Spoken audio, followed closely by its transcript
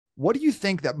What do you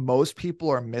think that most people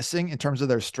are missing in terms of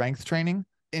their strength training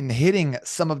in hitting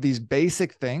some of these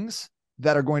basic things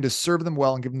that are going to serve them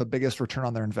well and give them the biggest return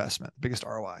on their investment, biggest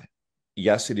ROI?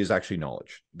 Yes, it is actually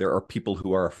knowledge. There are people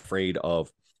who are afraid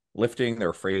of lifting. They're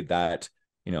afraid that,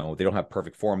 they don't have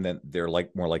perfect form, then they're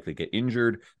more likely to get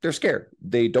injured. They're scared.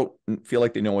 They don't feel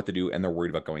like they know what to do, and they're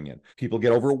worried about going in. People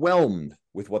get overwhelmed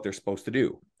with what they're supposed to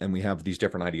do. And we have these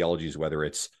different ideologies, whether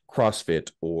it's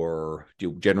CrossFit or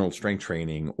general strength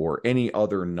training or any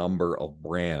other number of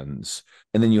brands.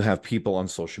 And then you have people on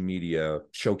social media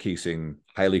showcasing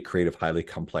highly creative, highly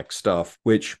complex stuff,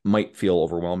 which might feel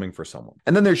overwhelming for someone.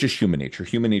 And then there's just human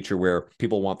nature where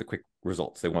people want the quick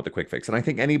results. They want the quick fix. And I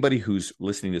think anybody who's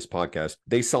listening to this podcast,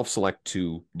 they self-select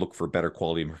to look for better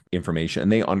quality information.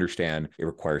 And they understand it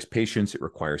requires patience, it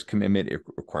requires commitment, it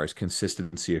requires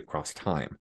consistency across time.